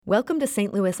Welcome to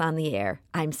St. Louis on the Air.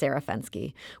 I'm Sarah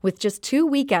Fenske. With just 2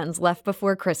 weekends left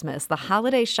before Christmas, the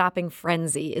holiday shopping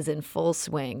frenzy is in full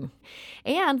swing.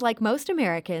 And like most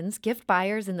Americans, gift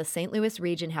buyers in the St. Louis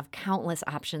region have countless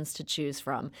options to choose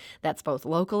from. That's both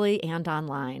locally and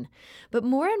online. But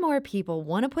more and more people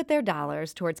want to put their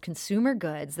dollars towards consumer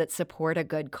goods that support a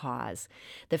good cause.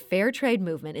 The fair trade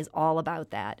movement is all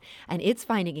about that, and it's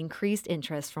finding increased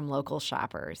interest from local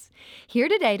shoppers. Here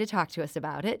today to talk to us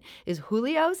about it is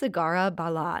Julio Zagara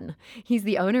Balan. He's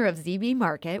the owner of ZB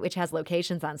Market, which has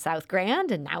locations on South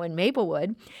Grand and now in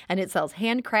Maplewood, and it sells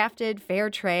handcrafted, fair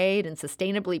trade, and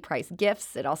sustainably priced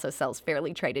gifts. It also sells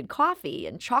fairly traded coffee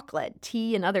and chocolate,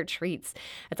 tea, and other treats.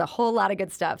 It's a whole lot of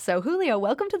good stuff. So, Julio,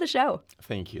 welcome to the show.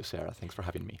 Thank you, Sarah. Thanks for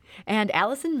having me. And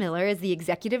Allison Miller is the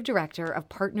executive director of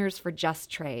Partners for Just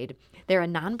Trade. They're a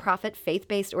nonprofit,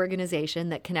 faith-based organization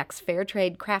that connects fair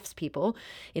trade craftspeople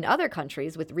in other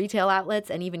countries with retail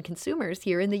outlets and even consumers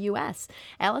here in the U.S.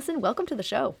 Allison, welcome to the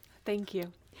show. Thank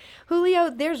you. Julio,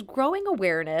 there's growing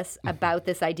awareness about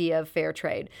this idea of fair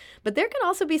trade, but there can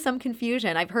also be some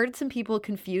confusion. I've heard some people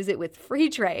confuse it with free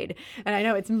trade, and I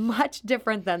know it's much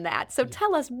different than that. So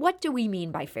tell us, what do we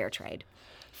mean by fair trade?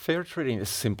 Fair trade in its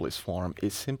simplest form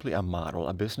is simply a model,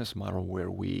 a business model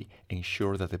where we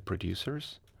ensure that the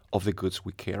producers of the goods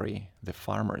we carry, the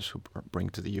farmers who bring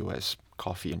to the U.S.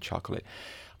 coffee and chocolate,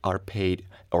 are paid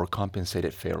or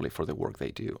compensated fairly for the work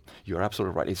they do. You're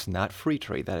absolutely right. It's not free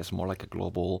trade. That is more like a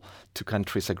global, two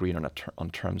countries agreeing on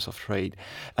terms of trade.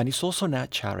 And it's also not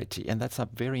charity, and that's a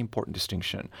very important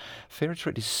distinction. Fair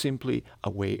trade is simply a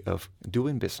way of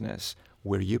doing business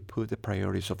where you put the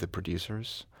priorities of the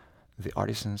producers, the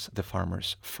artisans, the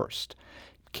farmers first,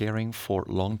 caring for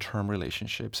long-term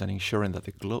relationships and ensuring that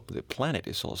the planet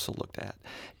is also looked at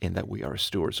and that we are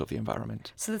stewards of the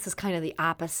environment. So this is kind of the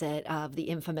opposite of the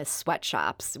infamous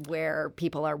sweatshops where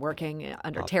people are working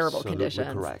under terrible conditions.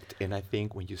 Absolutely correct. And I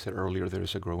think when you said earlier there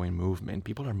is a growing movement,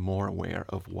 people are more aware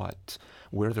of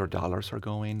where their dollars are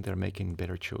going. They're making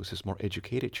better choices, more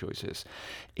educated choices.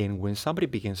 And when somebody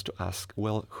begins to ask,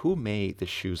 well, who made the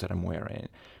shoes that I'm wearing?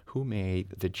 Who made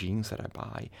the jeans that I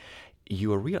buy?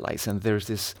 You realize, and there's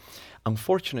this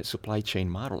unfortunate supply chain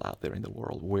model out there in the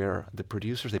world where the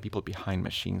producers, the people behind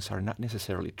machines, are not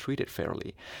necessarily treated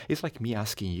fairly. It's like me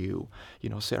asking you,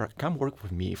 Sarah, come work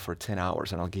with me for 10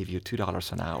 hours and I'll give you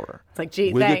 $2 an hour. It's like,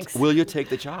 gee, thanks. Will you take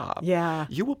the job? Yeah.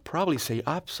 You will probably say,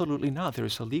 absolutely not. There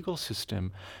is a legal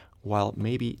system, while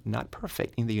maybe not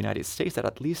perfect in the United States, that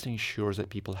at least ensures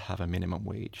that people have a minimum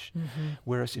wage. Mm-hmm.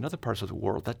 Whereas in other parts of the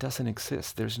world, that doesn't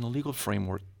exist. There's no legal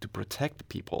framework to protect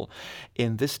people.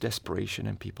 In this desperation,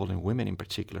 and people and women in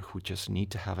particular who just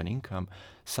need to have an income,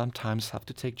 sometimes have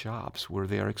to take jobs where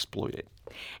they are exploited.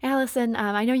 Allison,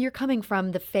 I know you're coming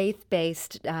from the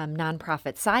faith-based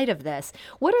nonprofit side of this.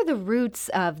 What are the roots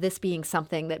of this being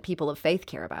something that people of faith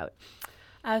care about?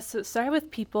 So it started with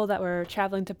people that were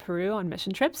traveling to Peru on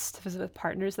mission trips to visit with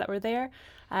partners that were there.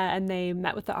 And they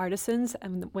met with the artisans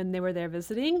and when they were there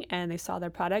visiting, and they saw their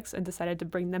products and decided to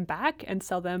bring them back and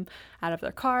sell them out of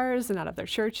their cars and out of their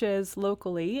churches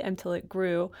locally until it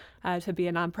grew to be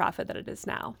a nonprofit that it is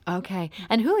now. Okay.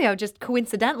 And Julio, just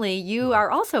coincidentally, you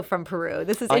are also from Peru.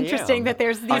 This is interesting that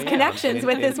there's these connections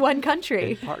with this one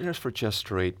country. Partners for Just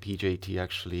Trade, PJT,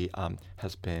 actually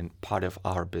has been part of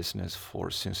our business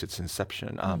since its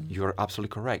inception. You're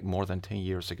absolutely correct. More than 10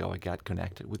 years ago, I got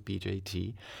connected with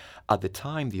PJT. At the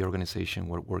time, the organization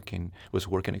was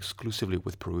working exclusively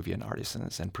with Peruvian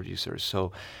artisans and producers.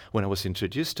 So when I was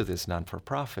introduced to this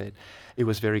non-for-profit, it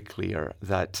was very clear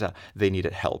that they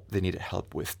needed help. They needed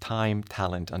help with time,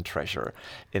 talent, and treasure.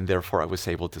 And therefore, I was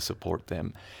able to support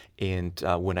them. And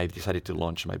when I decided to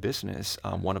launch my business,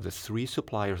 one of the 3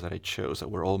 suppliers that I chose that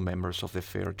were all members of the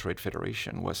Fair Trade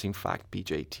Federation was, in fact,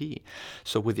 PJT.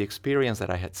 So with the experience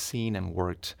that I had seen and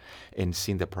worked and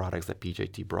seen the products that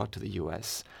PJT brought to the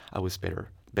U.S., I was better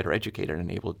educated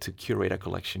and able to curate a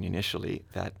collection initially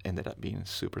that ended up being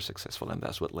super successful, and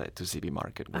that's what led to ZB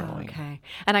Market growing. Okay.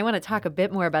 And I want to talk a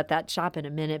bit more about that shop in a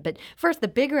minute, but first, the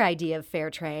bigger idea of fair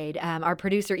trade. Our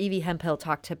producer, Evie Hemphill,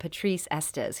 talked to Patrice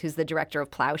Estes, who's the director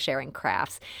of Plowsharing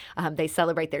Crafts. They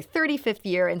celebrate their 35th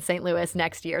year in St. Louis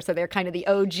next year, so they're kind of the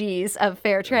OGs of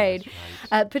fair trade.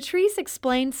 Right. Patrice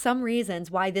explained some reasons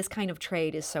why this kind of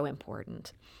trade is so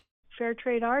important. Fair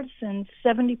trade artisans,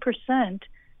 70%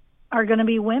 are going to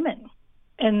be women.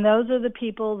 And those are the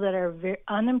people that are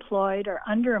unemployed or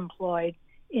underemployed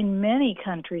in many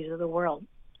countries of the world.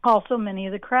 Also, many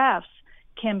of the crafts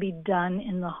can be done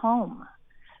in the home.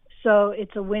 So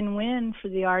it's a win-win for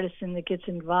the artisan that gets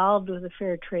involved with a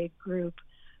fair trade group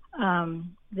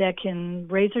that can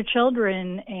raise their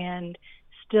children and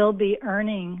still be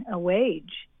earning a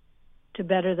wage. to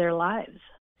better their lives.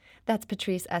 That's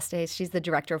Patrice Estes. She's the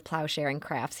director of Plowshare and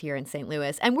Crafts here in St.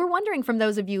 Louis. And we're wondering, from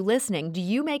those of you listening, do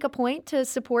you make a point to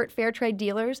support fair trade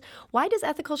dealers? Why does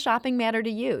ethical shopping matter to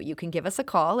you? You can give us a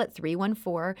call at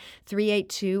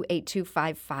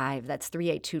 314-382-8255. That's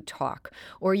 382-TALK.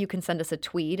 Or you can send us a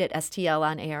tweet at STL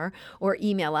on air or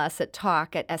email us at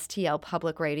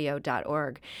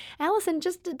talk@stlpublicradio.org. Allison,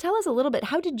 just tell us a little bit,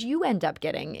 how did you end up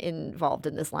getting involved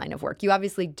in this line of work? You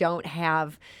obviously don't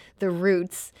have the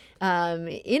roots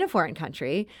in a foreign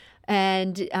country,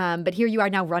 and but here you are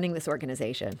now running this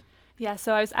organization. Yeah,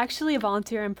 so I was actually a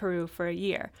volunteer in Peru for a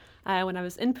year. When I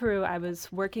was in Peru, I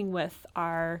was working with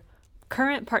our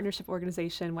current partnership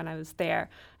organization when I was there.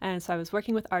 And so I was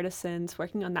working with artisans,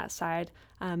 working on that side,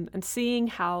 and seeing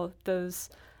how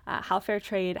how fair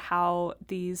trade, how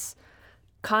these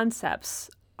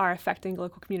concepts are affecting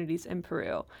local communities in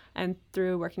Peru. And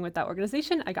through working with that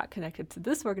organization, I got connected to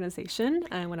this organization.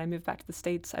 And when I moved back to the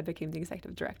States, I became the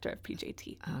executive director of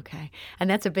PJT. Okay. And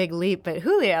that's a big leap. But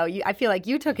Julio, I feel like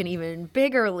you took an even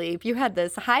bigger leap. You had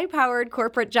this high-powered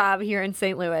corporate job here in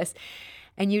St. Louis,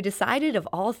 and you decided, of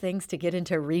all things, to get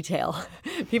into retail.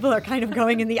 People are kind of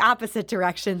going in the opposite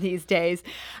direction these days.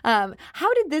 How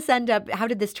did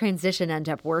this transition end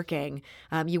up working?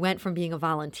 You went from being a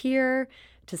volunteer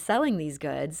to selling these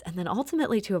goods, and then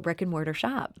ultimately to a brick and mortar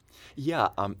shop? Yeah,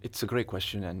 it's a great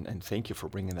question, and thank you for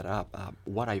bringing that up.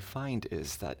 What I find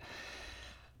is that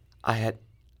I had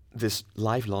this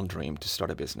lifelong dream to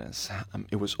start a business.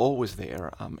 It was always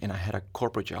there, and I had a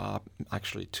corporate job,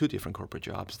 actually 2 different corporate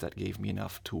jobs that gave me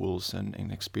enough tools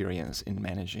and experience in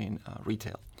managing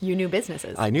retail. You knew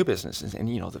businesses. I knew businesses, and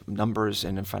the numbers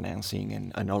and financing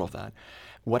and all of that.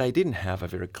 What I didn't have a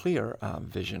very clear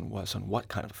vision was on what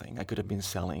kind of thing. I could have been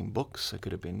selling books, I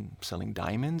could have been selling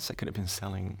diamonds, I could have been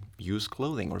selling used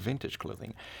clothing or vintage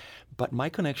clothing. But my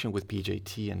connection with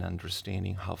PJT and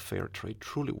understanding how fair trade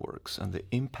truly works and the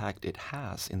impact it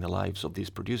has in the lives of these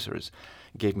producers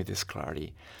gave me this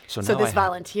clarity. So this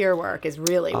volunteer work is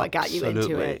really what got you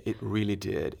into it. It really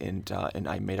did. And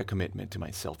I made a commitment to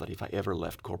myself that if I ever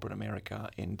left corporate America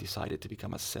and decided to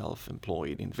become a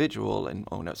self-employed individual and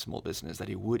own a small business, that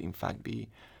it would in fact be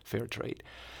fair trade.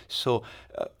 So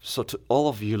to all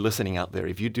of you listening out there,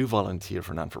 if you do volunteer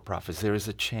for non-for-profits, there is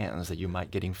a chance that you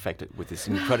might get infected with this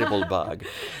incredible bug.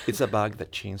 It's a bug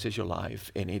that changes your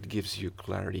life, and it gives you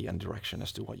clarity and direction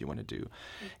as to what you want to do.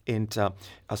 And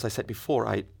as I said before,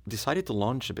 I decided to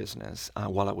launch a business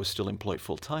while I was still employed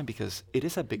full-time, because it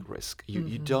is a big risk.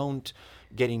 You don't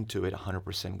get into it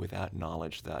 100% without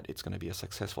knowledge that it's going to be a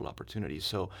successful opportunity.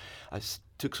 So I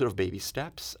took sort of baby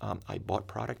steps. I bought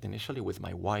product initially with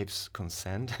my wife's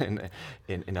consent and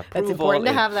approval. That's important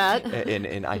to have that.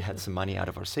 And I had some money out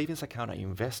of our savings account. I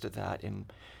invested that. And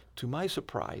to my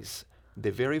surprise,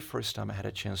 the very first time I had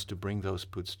a chance to bring those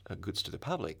goods to the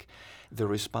public, the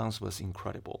response was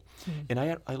incredible. And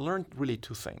I learned really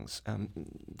 2 things.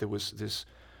 There was this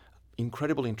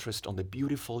incredible interest on the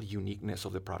beautiful uniqueness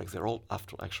of the products. They're all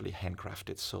actually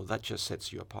handcrafted, so that just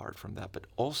sets you apart from that, but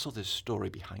also the story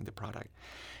behind the product.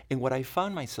 And what I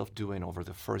found myself doing over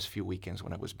the first few weekends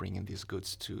when I was bringing these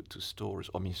goods to stores,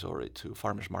 to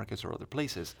farmers markets or other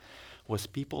places, was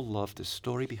people loved the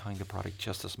story behind the product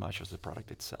just as much as the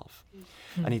product itself.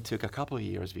 And it took a couple of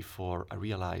years before I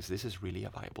realized this is really a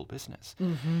viable business.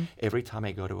 Every time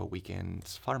I go to a weekend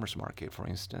farmers market, for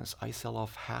instance, I sell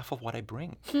off half of what I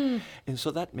bring. And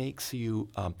so that makes you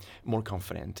more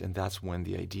confident, and that's when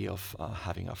the idea of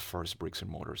having a first bricks and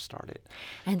mortar started.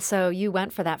 And so you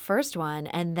went for that first one,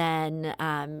 and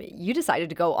then you decided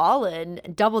to go all in,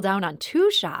 double down on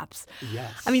 2 shops.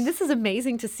 Yes. I mean, this is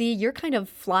amazing to see. You're kind of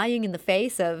flying in the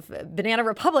face of Banana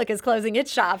Republic is closing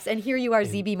its shops, and here you are,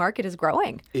 ZB Market is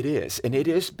growing. It is, and it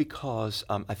is because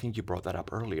I think you brought that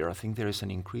up earlier. I think there is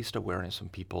an increased awareness in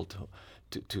people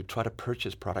to try to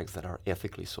purchase products that are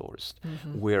ethically sourced,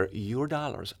 where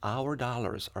our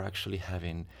dollars are actually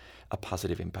having a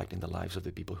positive impact in the lives of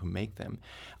the people who make them.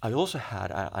 I also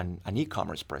had an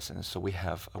e-commerce presence, so we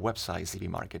have a website,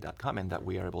 zbmarket.com, and that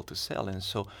we are able to sell. And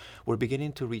so we're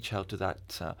beginning to reach out to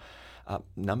that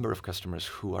number of customers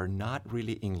who are not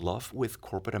really in love with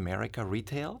corporate America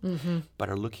retail, but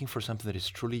are looking for something that is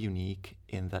truly unique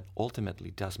and that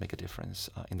ultimately does make a difference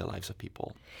in the lives of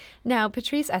people. Now,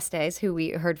 Patrice Estes, who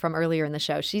we heard from earlier in the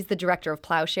show, she's the director of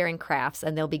Plowshare and Crafts,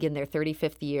 and they'll begin their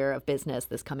 35th year of business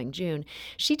this coming June.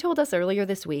 She told us earlier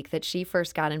this week that she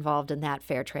first got involved in that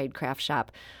fair trade craft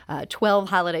shop 12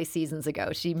 holiday seasons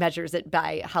ago. She measures it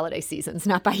by holiday seasons,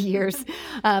 not by years.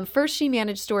 First, she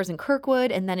managed stores in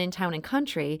Kirkwood and then in Town and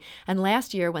Country. And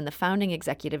last year, when the founding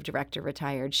executive director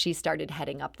retired, she started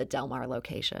heading up the Del Mar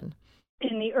location.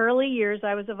 in the early years,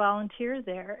 I was a volunteer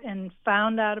there and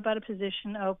found out about a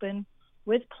position open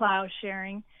with plow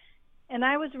sharing. And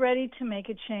I was ready to make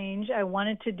a change. I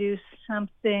wanted to do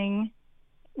something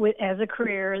as a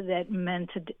career that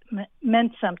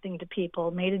meant something to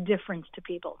people, made a difference to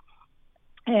people.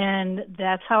 And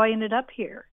that's how I ended up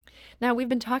here. Now, we've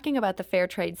been talking about the fair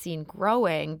trade scene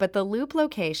growing, but the Loop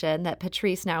location that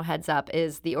Patrice now heads up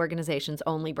is the organization's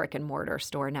only brick and mortar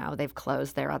store now. They've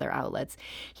closed their other outlets.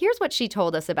 Here's what she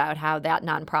told us about how that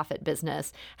nonprofit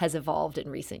business has evolved in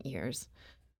recent years.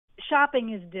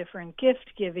 Shopping is different.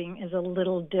 Gift giving is a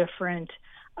little different.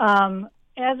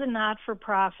 As a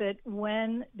not-for-profit,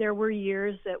 when there were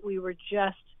years that we were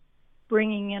just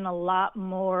bringing in a lot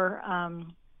more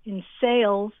in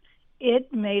sales,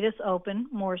 it made us open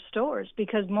more stores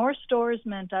because more stores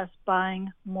meant us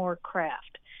buying more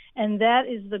craft. And that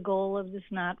is the goal of this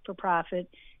not-for-profit,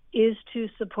 is to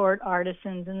support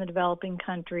artisans in the developing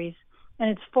countries.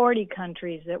 And it's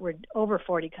over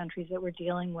 40 countries that we're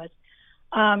dealing with.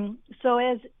 So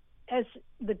as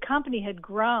the company had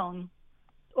grown,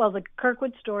 well, the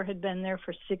Kirkwood store had been there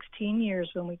for 16 years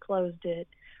when we closed it.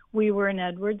 We were in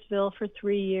Edwardsville for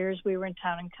 3 years. We were in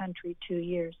Town and Country 2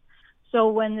 years. So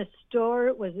when the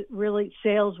store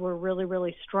sales were really,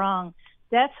 really strong,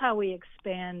 that's how we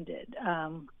expanded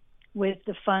with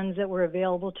the funds that were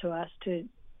available to us to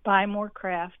buy more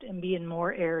craft and be in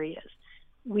more areas.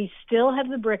 We still have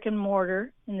the brick and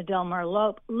mortar in the Del Mar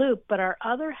Loop, but our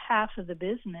other half of the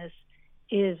business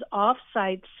is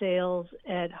off-site sales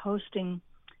at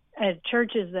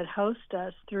churches that host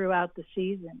us throughout the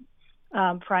season.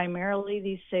 Primarily,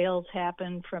 these sales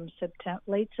happen from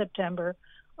late September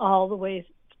all the way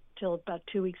till about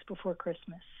 2 weeks before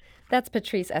Christmas. That's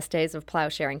Patrice Estes of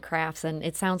Plowsharing Crafts, and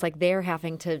it sounds like they're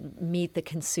having to meet the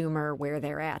consumer where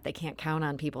they're at. They can't count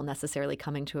on people necessarily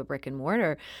coming to a brick and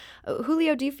mortar.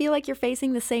 Julio, do you feel like you're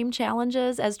facing the same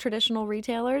challenges as traditional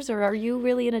retailers, or are you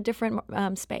really in a different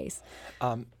space?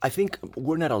 I think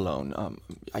we're not alone.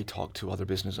 I talk to other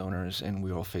business owners, and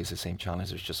we all face the same challenge.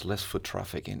 There's just less foot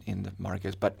traffic in the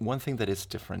markets. But one thing that is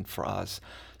different for us,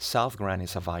 South Grand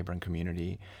is a vibrant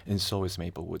community, and so is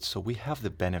Maplewood. So we have the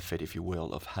benefit, if you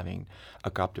will, of having a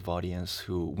captive audience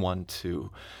who want to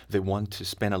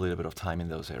spend a little bit of time in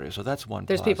those areas. So that's one.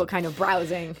 There's people kind of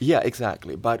browsing. Yeah,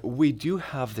 exactly. But we do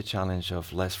have the challenge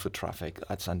of less foot traffic.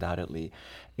 That's undoubtedly.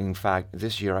 In fact,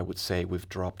 this year I would say we've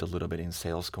dropped a little bit in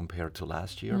sales compared to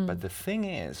last year. But the thing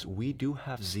is, we do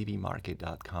have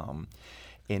zbmarket.com.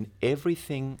 And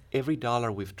every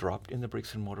dollar we've dropped in the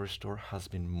bricks and mortar store has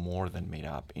been more than made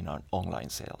up in our online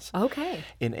sales. Okay.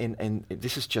 And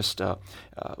this is just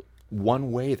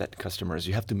one way that customers,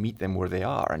 you have to meet them where they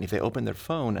are. And if they open their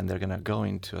phone and they're going to go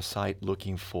into a site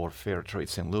looking for Fair Trade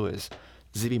St. Louis,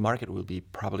 ZB Market will be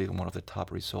probably one of the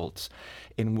top results.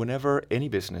 And whenever any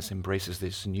business embraces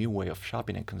this new way of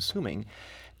shopping and consuming,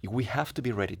 we have to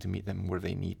be ready to meet them where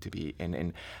they need to be.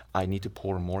 And I need to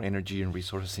pour more energy and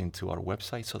resources into our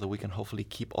website so that we can hopefully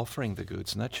keep offering the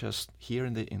goods, not just here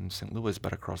in St. Louis,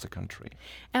 but across the country.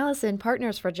 Allison,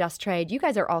 Partners for Just Trade, you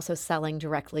guys are also selling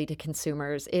directly to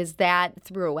consumers. Is that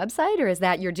through a website, or is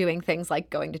that you're doing things like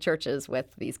going to churches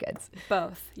with these goods?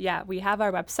 Both. Yeah, we have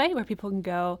our website where people can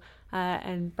go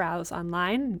and browse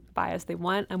online, buy as they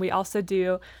want. And we also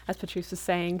do, as Patrice was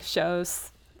saying,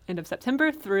 shows end of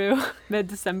September through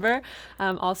mid-December.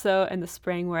 Also in the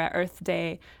spring, we're at Earth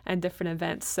Day and different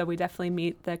events. So we definitely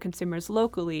meet the consumers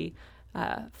locally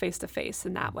face-to-face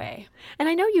in that way. And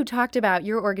I know you talked about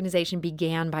your organization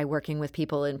began by working with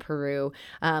people in Peru,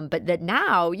 but that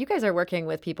now you guys are working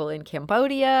with people in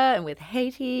Cambodia and with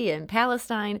Haiti and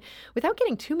Palestine. Without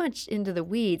getting too much into the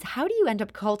weeds, how do you end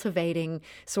up cultivating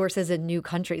sources in new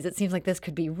countries? It seems like this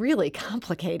could be really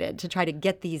complicated to try to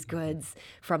get these goods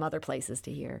from other places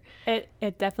to here. It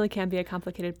definitely can be a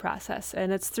complicated process,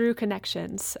 and it's through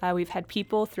connections. We've had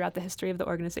people throughout the history of the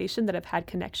organization that have had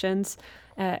connections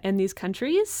in these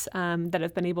countries that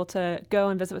have been able to go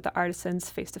and visit with the artisans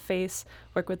face-to-face,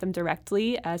 work with them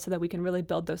directly so that we can really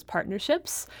build those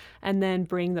partnerships and then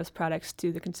bring those products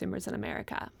to the consumers in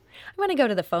America. I want to go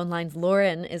to the phone lines.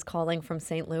 Lauren is calling from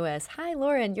St. Louis. Hi,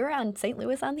 Lauren. You're on St.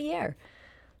 Louis on the Air.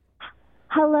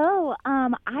 Hello.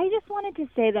 I just wanted to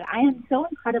say that I am so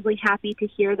incredibly happy to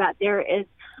hear that there is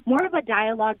more of a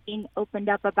dialogue being opened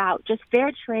up about just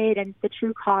fair trade and the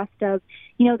true cost of,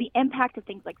 the impact of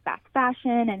things like fast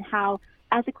fashion and how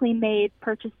ethically made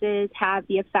purchases have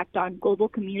the effect on global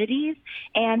communities,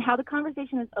 and how the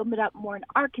conversation has opened up more in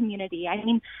our community. I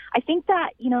mean, I think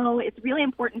that, it's really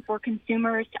important for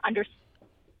consumers to understand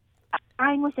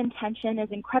buying with intention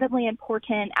is incredibly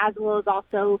important, as well as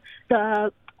also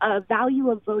the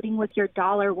value of voting with your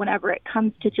dollar whenever it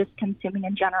comes to just consuming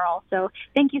in general. So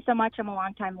thank you so much. I'm a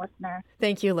longtime listener.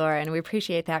 Thank you, Laura, and we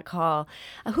appreciate that call.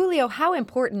 Julio, how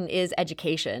important is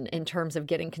education in terms of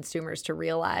getting consumers to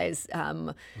realize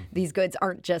these goods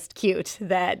aren't just cute,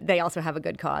 that they also have a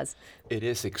good cause? It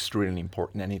is extremely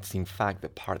important, and it's in fact the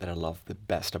part that I love the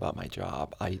best about my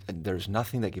job. There's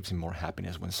nothing that gives me more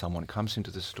happiness when someone comes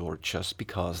into the store just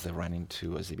because they ran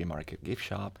into a ZB Market gift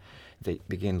shop. They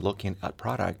begin looking at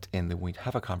product, and then we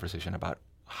have a conversation about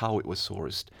how it was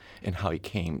sourced and how it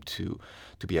came to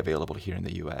be available here in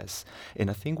the U.S. And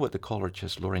I think what the caller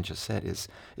Lauren just said is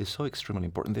so extremely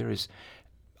important. There is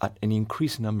an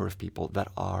increased number of people that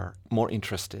are more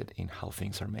interested in how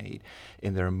things are made,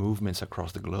 and there are movements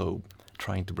across the globe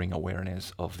trying to bring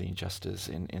awareness of the injustice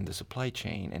in the supply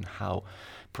chain and how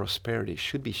prosperity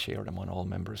should be shared among all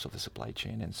members of the supply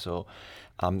chain. And so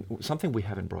something we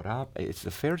haven't brought up is the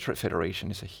Fair Trade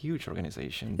Federation is a huge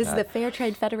organization. This is the Fair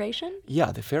Trade Federation?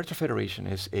 Yeah, the Fair Trade Federation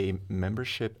is a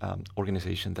membership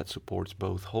organization that supports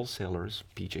both wholesalers,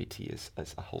 PJT is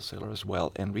as a wholesaler as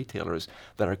well, and retailers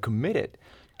that are committed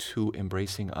to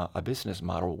embracing a business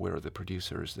model where the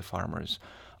producers, the farmers,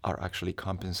 are actually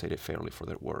compensated fairly for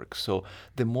their work. So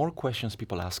the more questions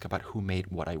people ask about who made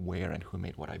what I wear and who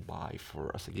made what I buy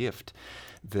for as a gift,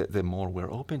 the more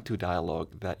we're open to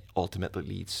dialogue that ultimately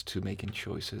leads to making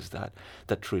choices that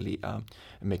truly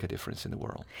make a difference in the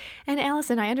world. And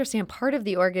Allison, I understand part of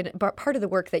the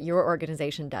work that your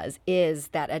organization does is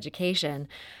that education,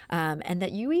 and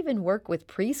that you even work with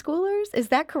preschoolers. Is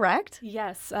that correct?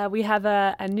 Yes, we have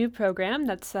a new program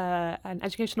that's an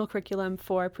educational curriculum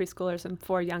for preschoolers and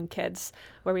for young kids,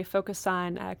 where we focus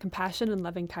on compassion and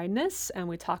loving kindness, and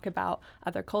we talk about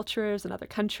other cultures and other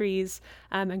countries,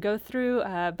 and go through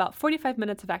about 45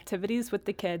 minutes of activities with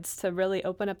the kids to really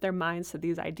open up their minds to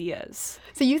these ideas.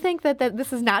 So you think that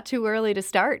this is not too early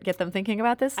to get them thinking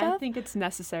about this stuff? I think it's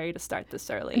necessary to start this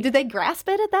early. Did they grasp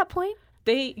it at that point?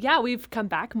 We've come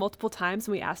back multiple times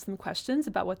and we ask them questions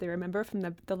about what they remember from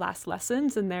the last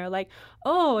lessons, and they're like,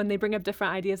 oh, and they bring up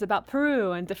different ideas about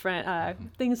Peru and different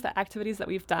activities that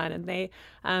we've done, and they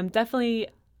definitely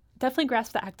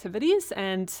grasp the activities.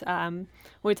 And when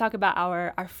we talk about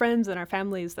our friends and our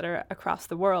families that are across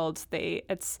the world,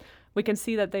 we can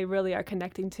see that they really are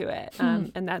connecting to it,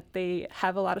 and that they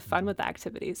have a lot of fun with the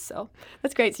activities. So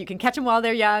that's great. So you can catch them while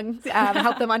they're young,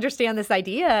 help them understand this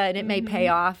idea, and it may pay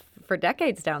off for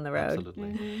decades down the road.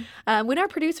 Absolutely. When our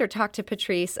producer talked to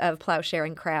Patrice of Plowshare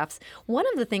and Crafts, one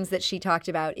of the things that she talked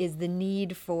about is the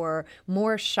need for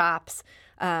more shops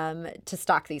to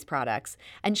stock these products.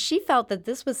 And she felt that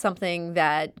this was something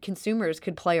that consumers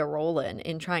could play a role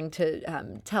in trying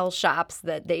to tell shops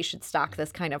that they should stock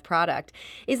this kind of product.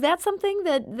 Is that something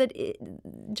that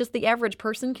just the average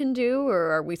person can do,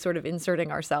 or are we sort of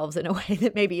inserting ourselves in a way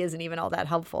that maybe isn't even all that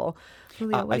helpful?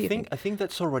 Julio, what do you think? I think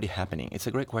that's already happening. It's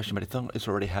a great question, but it's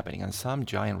already happening. And some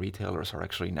giant retailers are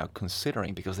actually now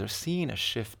considering, because they're seeing a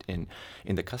shift in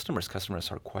the customers. Customers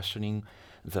are questioning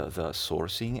the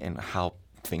sourcing and how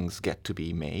things get to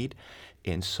be made.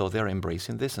 And so they're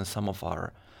embracing this, and some of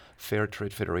our Fair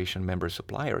Trade Federation member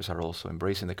suppliers are also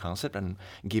embracing the concept and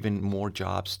giving more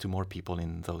jobs to more people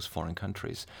in those foreign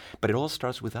countries. But it all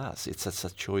starts with us. It's a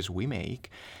choice we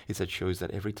make. It's a choice that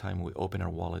every time we open our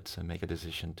wallets and make a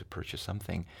decision to purchase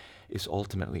something is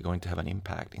ultimately going to have an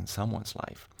impact in someone's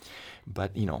life.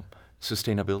 But,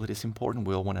 sustainability is important.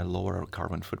 We all want to lower our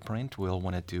carbon footprint. We all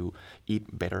want to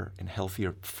eat better and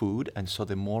healthier food. And so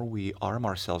the more we arm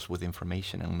ourselves with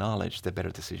information and knowledge, the better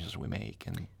decisions we make.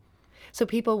 And so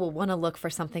people will want to look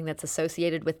for something that's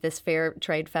associated with this Fair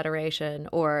Trade Federation,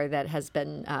 or that has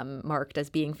been marked as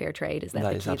being fair trade. Is that the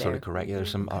key is absolutely there? correct. Yeah, there's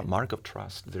some mark of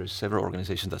trust. There's several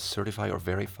organizations that certify or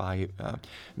verify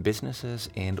businesses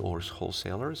and or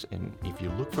wholesalers. And if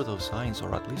you look for those signs,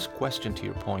 or at least question, to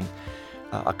your point,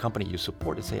 a company you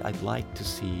support and say, I'd like to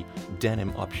see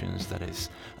denim options that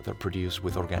are produced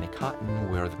with organic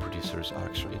cotton, where the producers are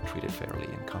actually treated fairly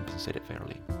and compensated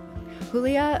fairly.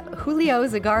 Julio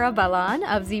Zagara-Balan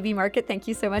of ZB Market, thank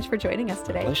you so much for joining us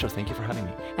today. Pleasure. Thank you for having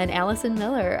me. And Allison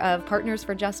Miller of Partners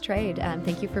for Just Trade,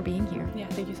 thank you for being here. Yeah,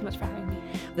 thank you so much for having me.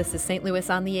 This is St. Louis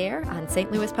on the Air on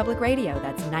St. Louis Public Radio.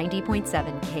 That's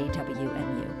 90.7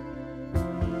 KWMU.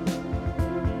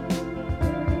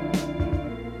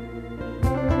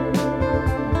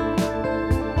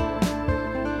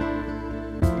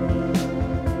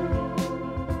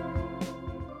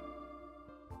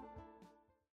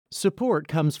 Support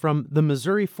comes from the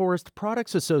Missouri Forest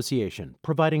Products Association,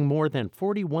 providing more than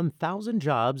 41,000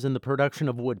 jobs in the production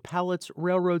of wood pallets,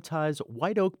 railroad ties,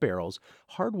 white oak barrels,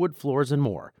 hardwood floors, and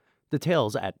more.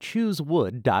 Details at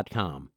choosewood.com.